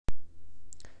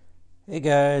Hey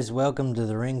guys, welcome to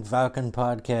the Ring Falcon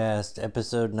Podcast,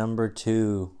 episode number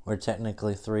 2, or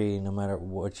technically 3, no matter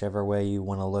whichever way you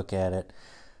want to look at it.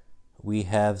 We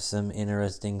have some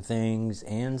interesting things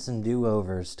and some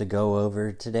do-overs to go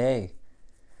over today.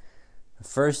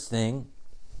 First thing,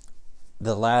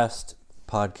 the last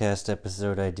podcast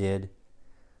episode I did,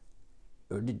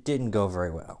 it didn't go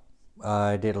very well.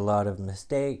 I did a lot of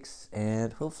mistakes,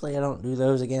 and hopefully I don't do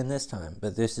those again this time,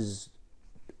 but this is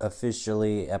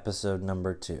officially episode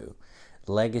number 2,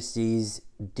 Legacies,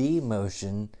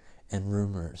 Demotion, and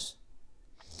Rumors.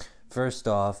 First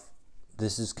off,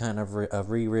 this is kind of a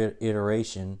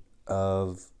reiteration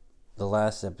of the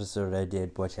last episode I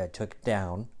did, which I took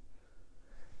down.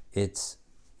 It's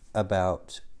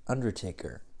about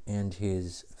Undertaker and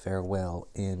his farewell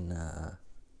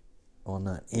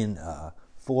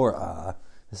for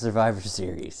the Survivor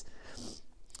Series.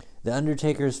 The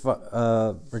Undertaker's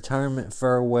retirement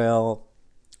farewell.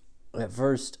 At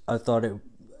first, I thought it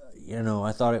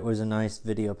was a nice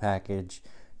video package.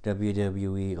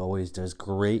 WWE always does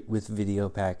great with video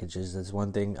packages. That's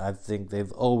one thing I think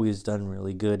they've always done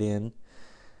really good in.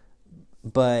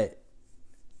 But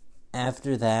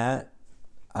after that,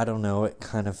 I don't know, it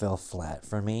kind of fell flat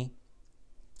for me.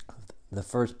 The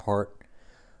first part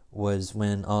was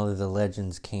when all of the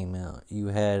legends came out. You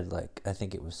had, I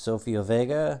think it was Sofia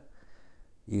Vega,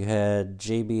 you had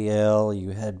JBL,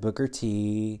 you had Booker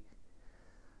T,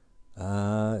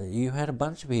 you had a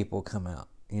bunch of people come out.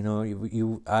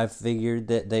 I figured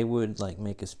that they would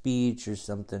make a speech or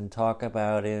something, talk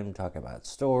about him, talk about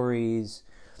stories.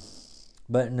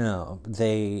 But no,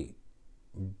 they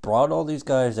brought all these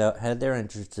guys out, had their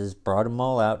entrances, brought them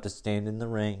all out to stand in the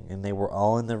ring, and they were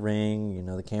all in the ring.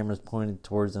 The cameras pointed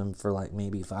towards them for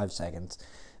maybe 5 seconds.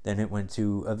 Then it went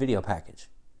to a video package.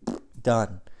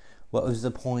 Done. What was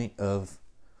the point of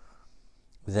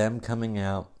them coming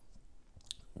out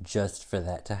just for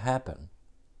that to happen?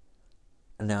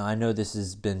 Now, I know this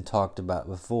has been talked about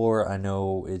before. I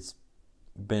know it's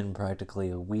been practically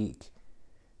a week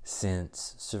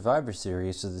since Survivor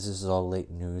Series, so this is all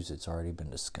late news. It's already been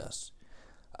discussed.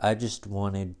 I just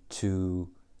wanted to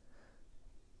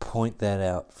point that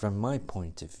out from my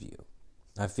point of view.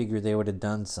 I figured they would have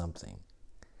done something.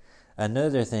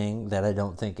 Another thing that I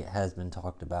don't think it has been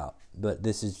talked about, but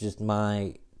this is just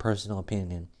my personal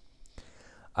opinion.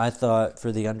 I thought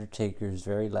for The Undertaker's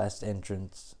very last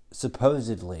entrance,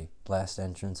 supposedly last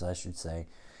entrance I should say,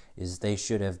 is they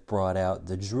should have brought out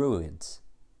the Druids.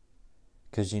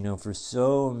 Because, for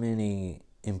so many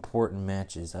important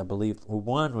matches, I believe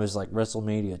one was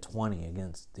WrestleMania 20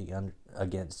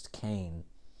 against Kane,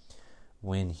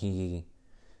 when he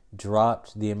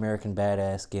dropped the American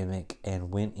Badass gimmick and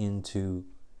went into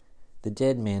the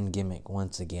Dead Man gimmick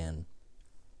once again.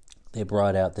 They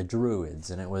brought out the Druids,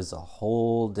 and it was a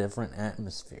whole different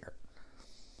atmosphere.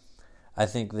 I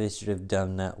think they should have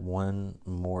done that one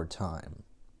more time.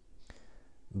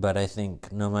 But I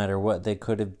think no matter what they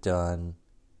could have done,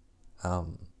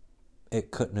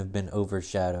 it couldn't have been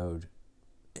overshadowed.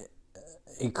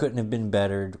 It couldn't have been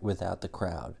bettered without the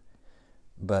crowd.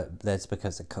 But that's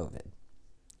because of COVID.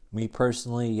 Me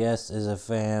personally, yes, as a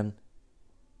fan,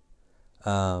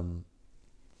 I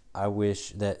wish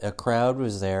that a crowd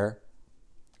was there,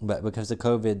 but because of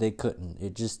COVID, they couldn't.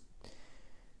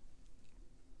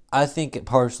 I think it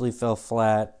partially fell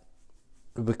flat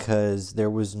because there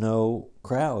was no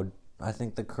crowd. I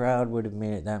think the crowd would have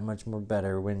made it that much more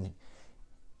better. When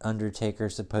Undertaker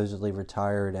supposedly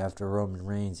retired after Roman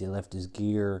Reigns, he left his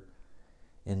gear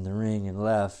in the ring and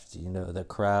left. The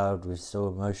crowd was so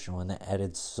emotional, and that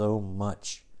added so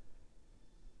much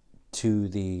to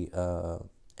the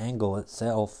angle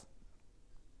itself.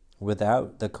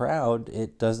 Without the crowd, you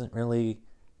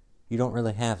don't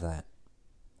really have that.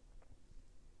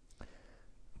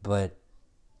 But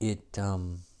it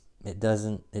doesn't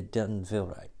feel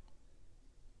right.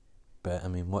 But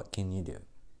what can you do?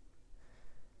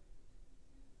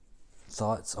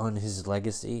 Thoughts on his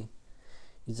legacy?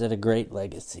 He's had a great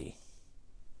legacy.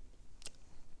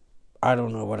 I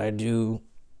don't know what I do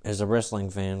as a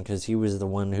wrestling fan, because he was the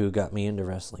one who got me into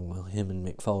wrestling. Well, him and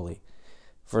Mick Foley.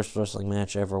 First wrestling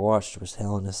match I ever watched was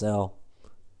Hell in a Cell.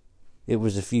 It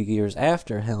was a few years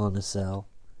after Hell in a Cell.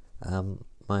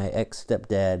 My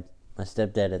stepdad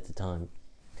at the time,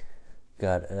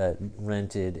 got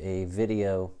rented a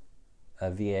VHS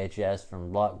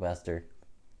from Blockbuster,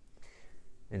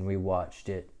 and we watched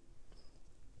it.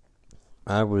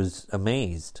 I was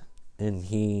amazed, I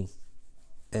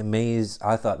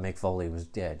thought Mick Foley was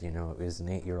dead. It was an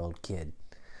 8-year-old kid.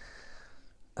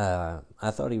 I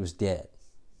thought he was dead.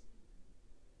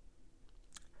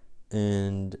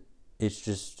 And it's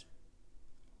just,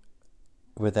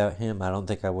 without him, I don't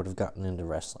think I would have gotten into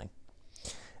wrestling.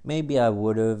 Maybe I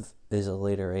would have at a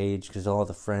later age because all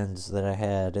the friends that I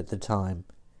had at the time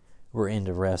were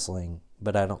into wrestling,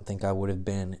 but I don't think I would have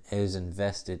been as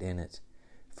invested in it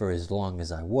for as long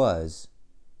as I was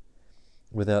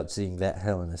without seeing that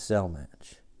Hell in a Cell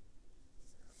match.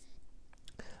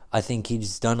 I think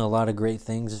he's done a lot of great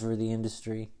things for the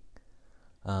industry.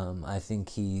 I think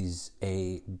he's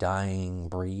a dying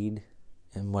breed.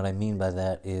 And what I mean by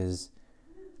that is,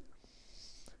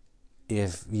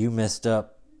 if you messed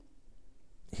up,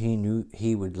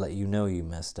 he would let you know you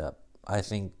messed up. I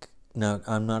think, no,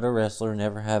 I'm not a wrestler,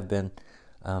 never have been,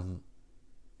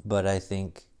 but I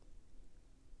think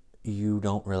you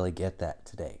don't really get that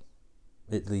today,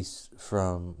 at least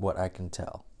from what I can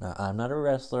tell. Now, I'm not a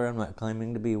wrestler, I'm not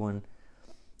claiming to be one.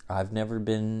 I've never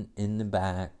been in the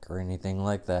back or anything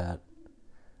like that,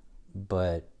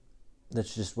 but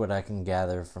that's just what I can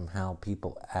gather from how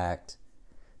people act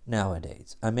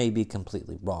nowadays. I may be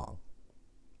completely wrong,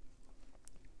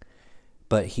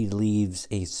 but he leaves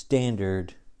a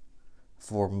standard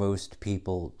for most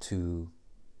people to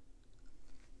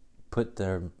put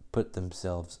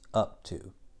themselves up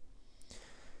to.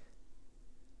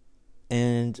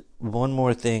 And one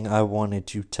more thing I wanted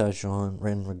to touch on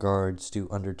in regards to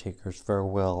Undertaker's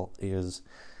farewell is,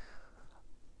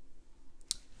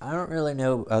 I don't really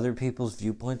know other people's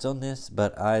viewpoints on this,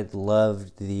 but I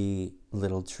loved the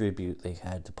little tribute they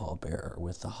had to Paul Bearer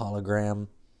with the hologram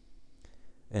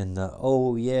and the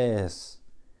 "oh yes"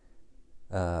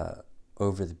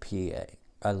 over the PA.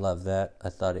 I love that. I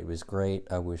thought it was great.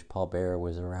 I wish Paul Bearer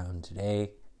was around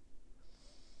today.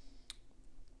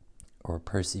 Or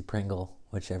Percy Pringle,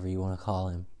 whichever you want to call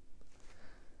him.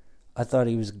 I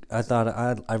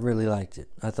really liked it.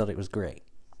 I thought it was great.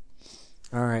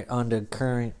 Alright, on to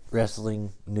current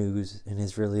wrestling news, and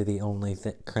it's really the only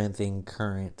thing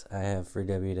current I have for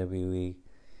WWE.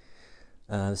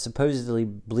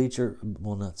 Bleacher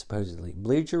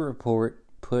Report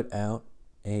put out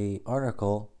a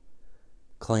article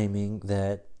claiming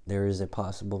that there is a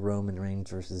possible Roman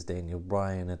Reigns versus Daniel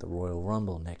Bryan at the Royal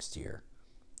Rumble next year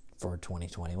for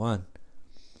 2021.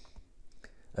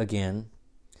 Again,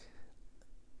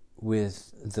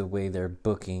 with the way they're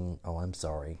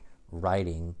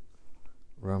writing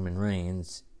Roman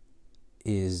Reigns,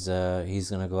 is he's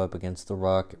going to go up against The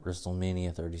Rock at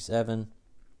WrestleMania 37,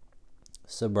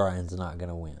 so Bryan's not going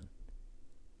to win.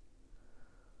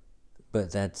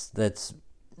 But that's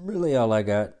really all I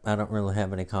got. I don't really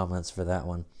have any comments for that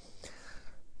one.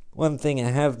 One thing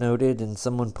I have noted, and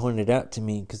someone pointed out to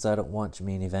me because I don't watch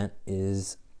Main Event,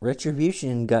 is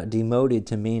Retribution got demoted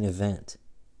to Main Event.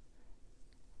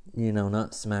 You know,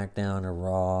 not SmackDown or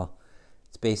Raw.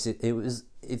 It's basic. It was,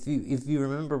 if you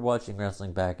remember watching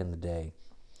wrestling back in the day,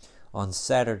 on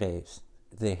Saturdays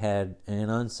they had, and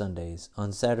on Sundays.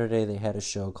 On Saturday they had a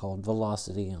show called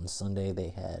Velocity. On Sunday they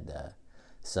had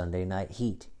Sunday Night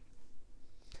Heat.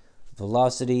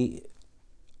 Velocity.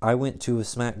 I went to a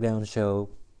SmackDown show.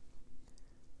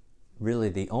 Really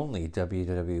the only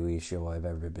WWE show I've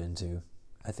ever been to.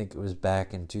 I think it was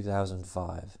back in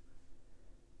 2005.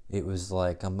 It was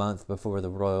like a month before the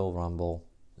Royal Rumble,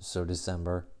 so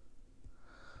December.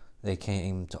 They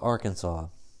came to Arkansas,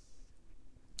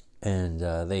 and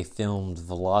they filmed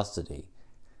Velocity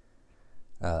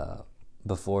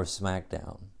before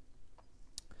SmackDown.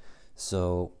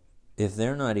 So if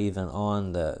they're not even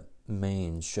on the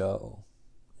main show,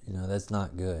 that's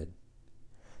not good.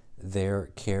 Their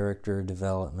character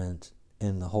development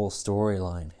and the whole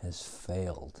storyline has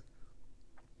failed.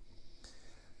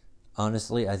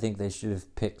 Honestly, I think they should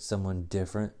have picked someone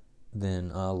different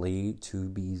than Ali to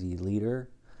be the leader.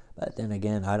 But then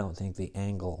again, I don't think the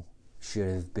angle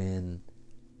should have been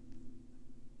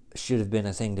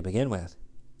a thing to begin with.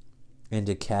 And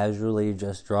to casually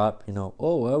just drop,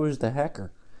 oh, I was the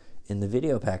hacker in the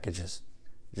video packages.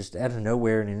 Just out of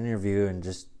nowhere in an interview and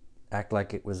just act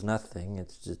like it was nothing.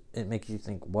 It makes you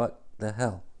think, what the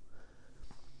hell?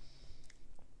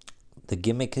 The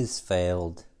gimmick has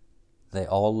failed. They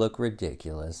all look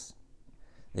ridiculous.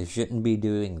 They shouldn't be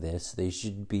doing this. They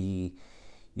should be,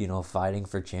 fighting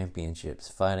for championships,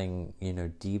 fighting,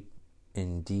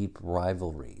 deep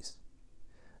rivalries.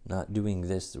 Not doing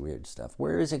this weird stuff.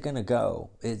 Where is it going to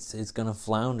go? It's going to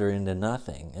flounder into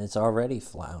nothing. It's already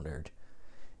floundered.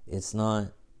 It's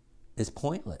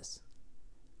pointless.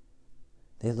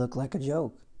 They look like a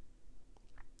joke.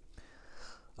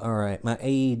 Alright, my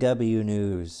AEW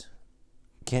news.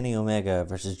 Kenny Omega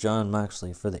versus Jon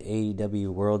Moxley for the AEW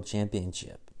World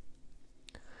Championship.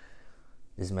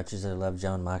 As much as I love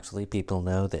Jon Moxley, people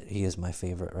know that he is my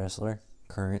favorite wrestler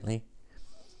currently.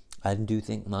 I do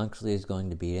think Moxley is going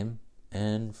to beat him.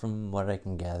 And from what I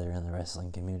can gather in the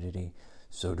wrestling community,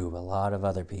 so do a lot of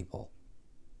other people.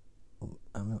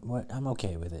 I'm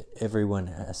okay with it. Everyone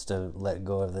has to let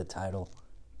go of the title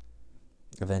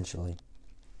eventually.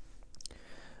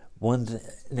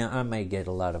 Now, I may get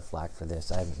a lot of flack for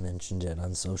this. I haven't mentioned it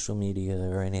on social media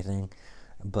or anything,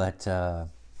 but a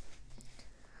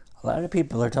lot of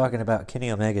people are talking about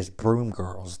Kenny Omega's broom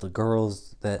girls, the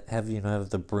girls that have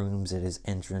the brooms at his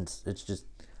entrance. It's just,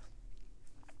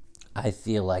 I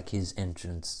feel like his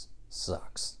entrance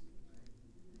sucks.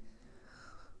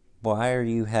 Why are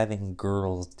you having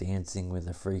girls dancing with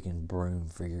a freaking broom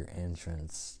for your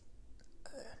entrance?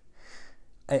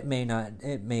 It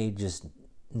may just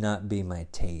not be my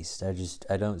taste. I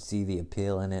don't see the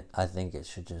appeal in it. I think it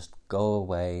should just go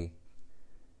away.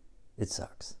 It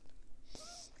sucks.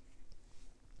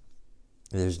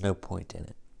 There's no point in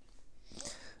it.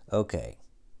 Okay.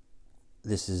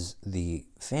 This is the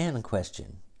fan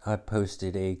question. I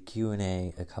posted a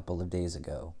Q&A a couple of days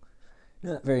ago.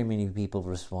 Not very many people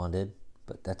responded,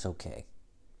 but that's okay.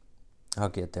 I'll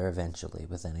get there eventually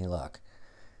with any luck.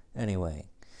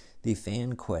 Anyway, the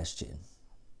fan question.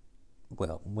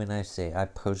 Well, when I say I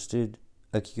posted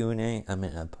a Q&A, I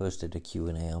mean I posted a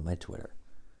Q&A on my Twitter.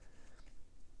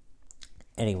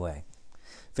 Anyway,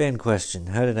 fan question.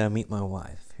 How did I meet my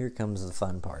wife? Here comes the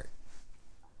fun part.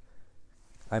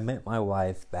 I met my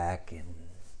wife back in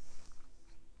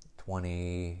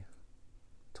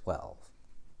 2012.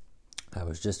 I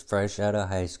was just fresh out of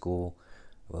high school.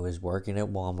 I was working at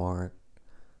Walmart.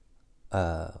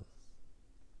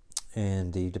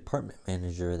 And the department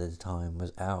manager at the time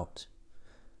was out.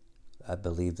 I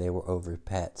believe they were over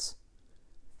pets.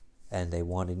 And they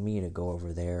wanted me to go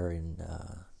over there and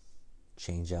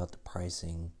change out the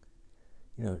pricing.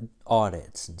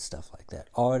 Audits and stuff like that.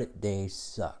 Audit day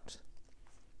sucked.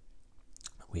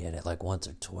 We had it like once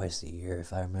or twice a year,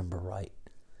 if I remember right.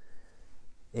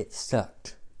 It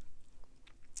sucked.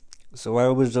 So I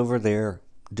was over there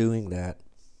doing that,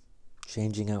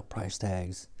 changing out price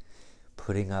tags,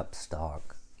 putting up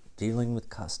stock, dealing with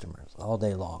customers all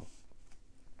day long.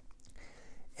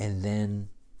 And then,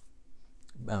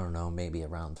 I don't know, maybe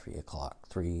around 3 o'clock,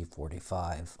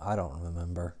 3:45, I don't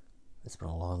remember. It's been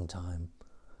a long time.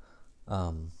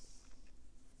 I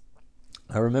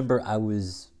remember I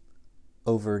was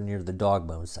over near the dog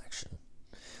bone section,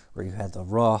 where you had the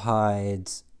raw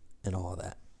hides and all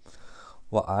that.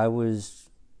 Well, I was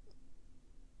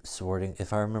sorting,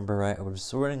 if I remember right, I was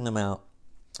sorting them out,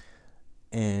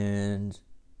 and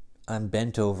I'm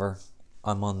bent over.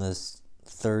 I'm on this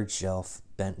third shelf,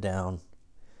 bent down,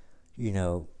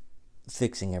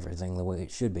 fixing everything the way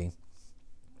it should be.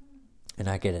 And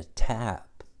I get a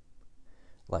tap,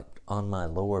 like, on my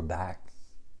lower back.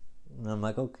 And I'm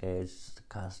like, okay, it's just a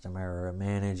customer or a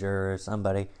manager or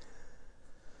somebody.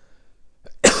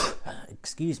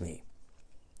 Excuse me.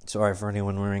 Sorry for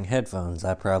anyone wearing headphones.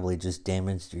 I probably just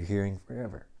damaged your hearing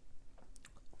forever.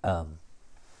 I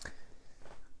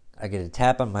get a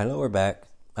tap on my lower back.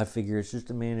 I figure it's just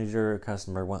a manager or a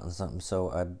customer wanting something.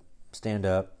 So I stand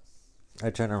up. I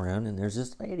turn around and there's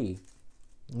this lady.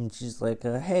 And she's like,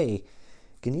 hey,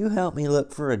 can you help me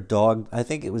look for a dog? I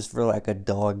think it was for like a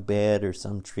dog bed or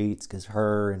some treats, because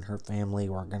her and her family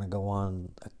were going to go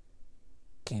on a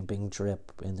camping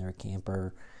trip in their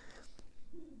camper.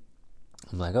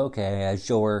 I'm like, okay, I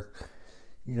show her,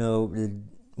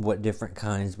 what different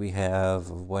kinds we have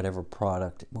of whatever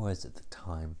product it was at the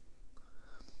time.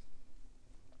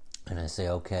 And I say,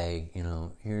 okay,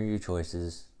 here are your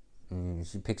choices. And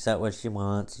she picks out what she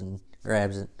wants and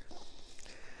grabs it.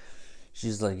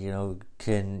 She's like,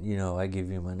 can, I give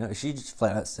you my number? She just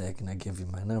flat out said, can I give you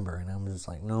my number? And I'm just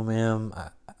like, no, ma'am,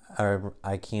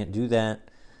 I can't do that,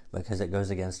 because it goes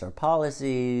against our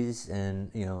policies,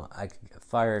 and, I could get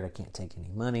fired, I can't take any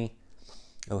money.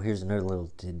 Oh, here's another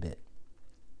little tidbit.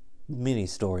 Mini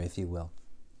story, if you will.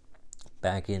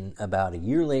 Back in about a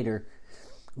year later,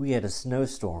 we had a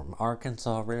snowstorm.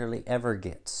 Arkansas rarely ever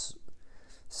gets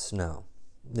snow.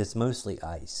 It's mostly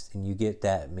ice, and you get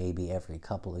that maybe every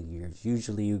couple of years.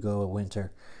 Usually you go a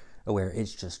winter where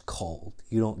it's just cold.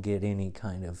 You don't get any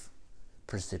kind of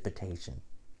precipitation.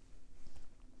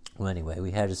 Well, anyway,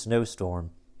 we had a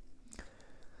snowstorm,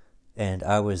 and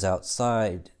I was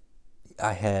outside.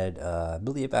 I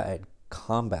believe I had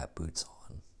combat boots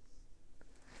on,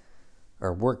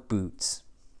 or work boots,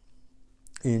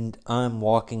 and I'm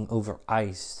walking over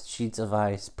ice, sheets of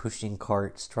ice, pushing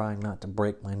carts, trying not to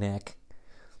break my neck.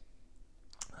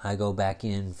 I go back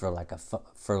in for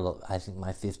I think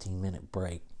my 15-minute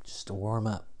break, just to warm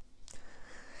up.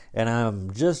 And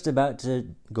I'm just about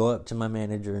to go up to my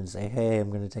manager and say, hey, I'm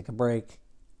going to take a break.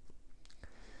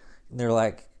 And they're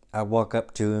like, I walk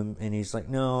up to him, and he's like,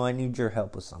 no, I need your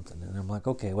help with something. And I'm like,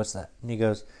 okay, what's that? And he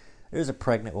goes, there's a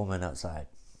pregnant woman outside.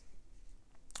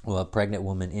 Well, a pregnant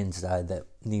woman inside that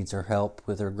needs her help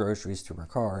with her groceries to her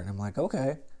car. And I'm like,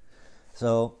 okay.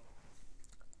 So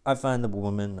I find the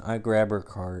woman, I grab her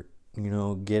cart,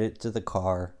 get it to the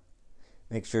car,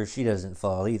 make sure she doesn't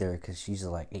fall either, because she's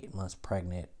like 8 months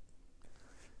pregnant,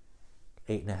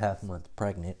 8.5 months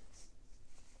pregnant.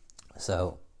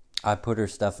 So I put her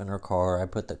stuff in her car, I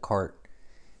put the cart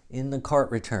in the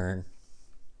cart return,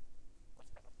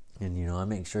 and I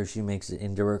make sure she makes it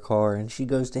into her car, and she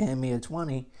goes to hand me a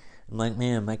 20. I'm like,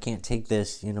 ma'am, I can't take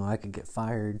this, I could get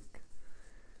fired.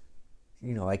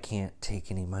 I can't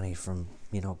take any money from,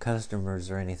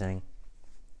 customers or anything.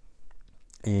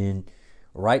 And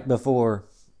right before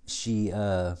she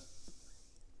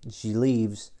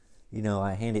leaves,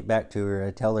 I hand it back to her. I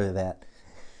tell her that.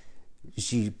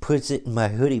 She puts it in my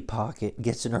hoodie pocket,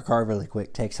 gets in her car really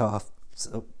quick, takes off.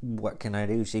 So what can I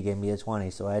do? She gave me a 20,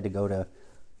 so I had to go to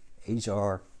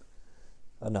HR.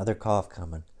 Another cough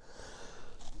coming.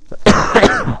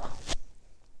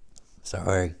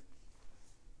 Sorry.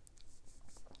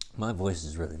 My voice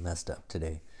is really messed up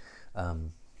today.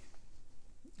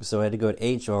 So I had to go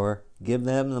to HR, give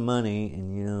them the money,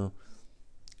 and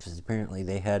because apparently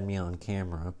they had me on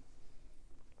camera.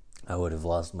 I would have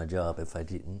lost my job if I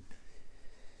didn't.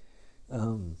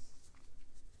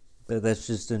 But that's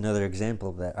just another example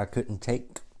of that. I couldn't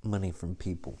take money from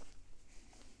people.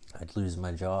 I'd lose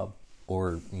my job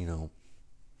or,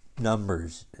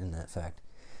 numbers in that fact.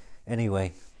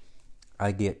 Anyway,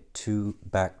 I get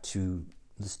back to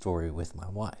the story with my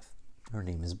wife. Her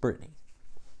name is Brittany.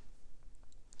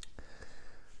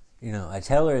 I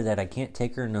tell her that I can't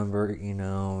take her number,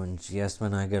 and she asked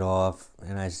when I get off,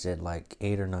 and I said like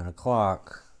 8 or 9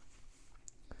 o'clock,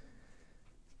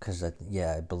 because I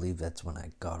believe that's when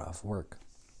I got off work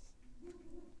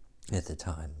at the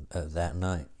time of that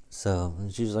night. So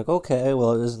she was like, okay,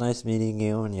 well, it was nice meeting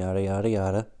you, and yada, yada,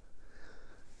 yada.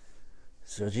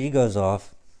 So she goes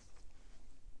off,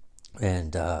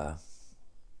 and I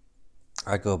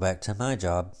go back to my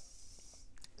job.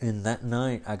 And that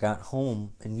night I got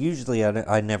home, and usually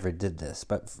I never did this,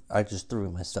 but I just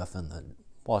threw my stuff in the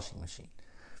washing machine.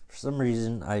 For some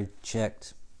reason, I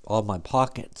checked all my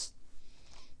pockets,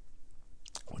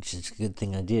 which is a good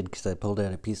thing I did, because I pulled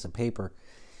out a piece of paper,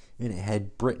 and it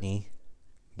had Brittany,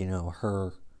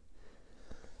 her...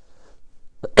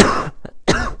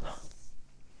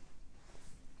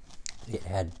 it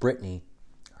had Brittany,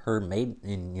 her maiden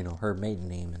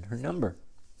name and her number.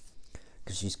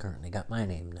 Because she's currently got my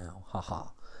name now. Haha.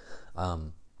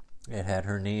 It had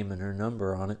her name and her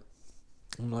number on it.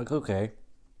 I'm like, okay,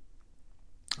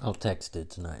 I'll text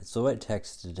it tonight. So I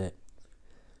texted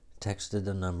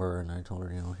the number, and I told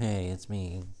her, hey, it's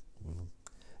me,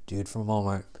 dude from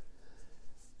Walmart.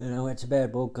 And I went to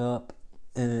bed, woke up,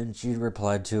 and she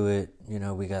replied to it.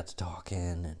 We got to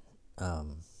talking,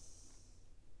 and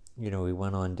we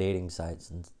went on dating sites,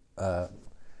 and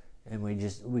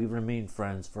we remained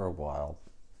friends for a while.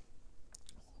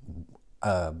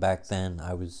 Back then,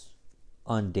 I was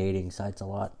on dating sites a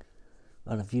lot,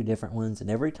 on a few different ones, and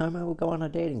every time I would go on a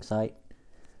dating site,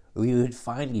 we would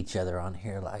find each other on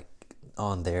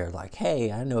there,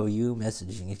 hey, I know you,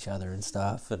 messaging each other and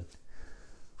stuff, and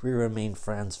we remained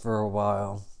friends for a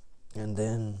while, and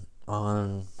then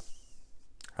on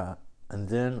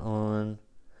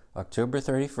October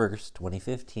 31st,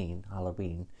 2015,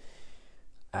 Halloween,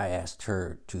 I asked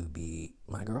her to be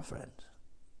my girlfriend.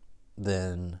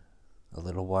 Then, a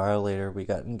little while later, we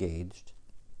got engaged.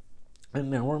 And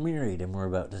now we're married, and we're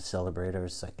about to celebrate our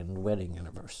second wedding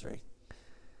anniversary.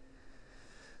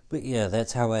 But yeah,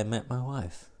 that's how I met my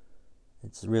wife.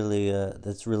 That's really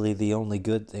the only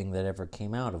good thing that ever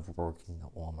came out of working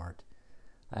at Walmart.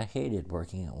 I hated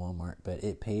working at Walmart, but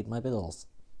it paid my bills.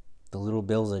 The little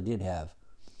bills I did have.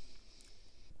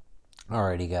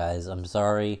 Alrighty, guys, I'm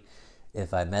sorry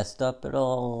if I messed up at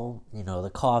all,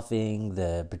 the coughing,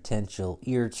 the potential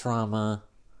ear trauma.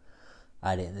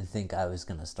 I didn't think I was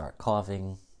going to start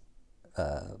coughing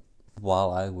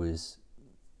while I was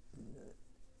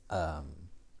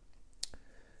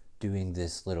doing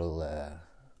this little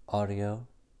audio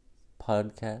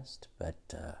podcast. But,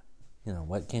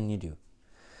 what can you do?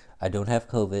 I don't have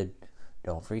COVID.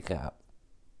 Don't freak out.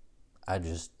 I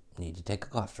just need to take a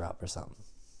cough drop or something.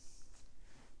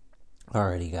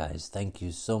 Alrighty, guys, thank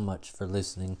you so much for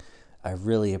listening. I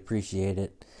really appreciate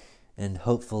it, and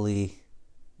hopefully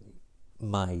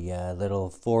my little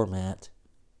format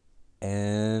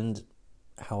and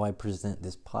how I present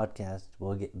this podcast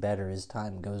will get better as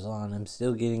time goes on. I'm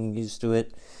still getting used to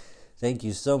it. Thank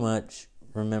you so much.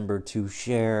 remember to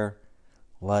share,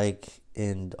 like,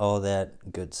 and all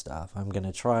that good stuff. I'm going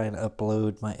to try and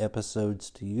upload my episodes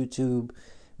to YouTube.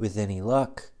 With any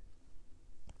luck,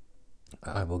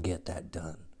 I will get that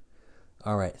done.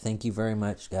 All right. Thank you very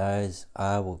much, guys.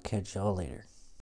 I will catch y'all later.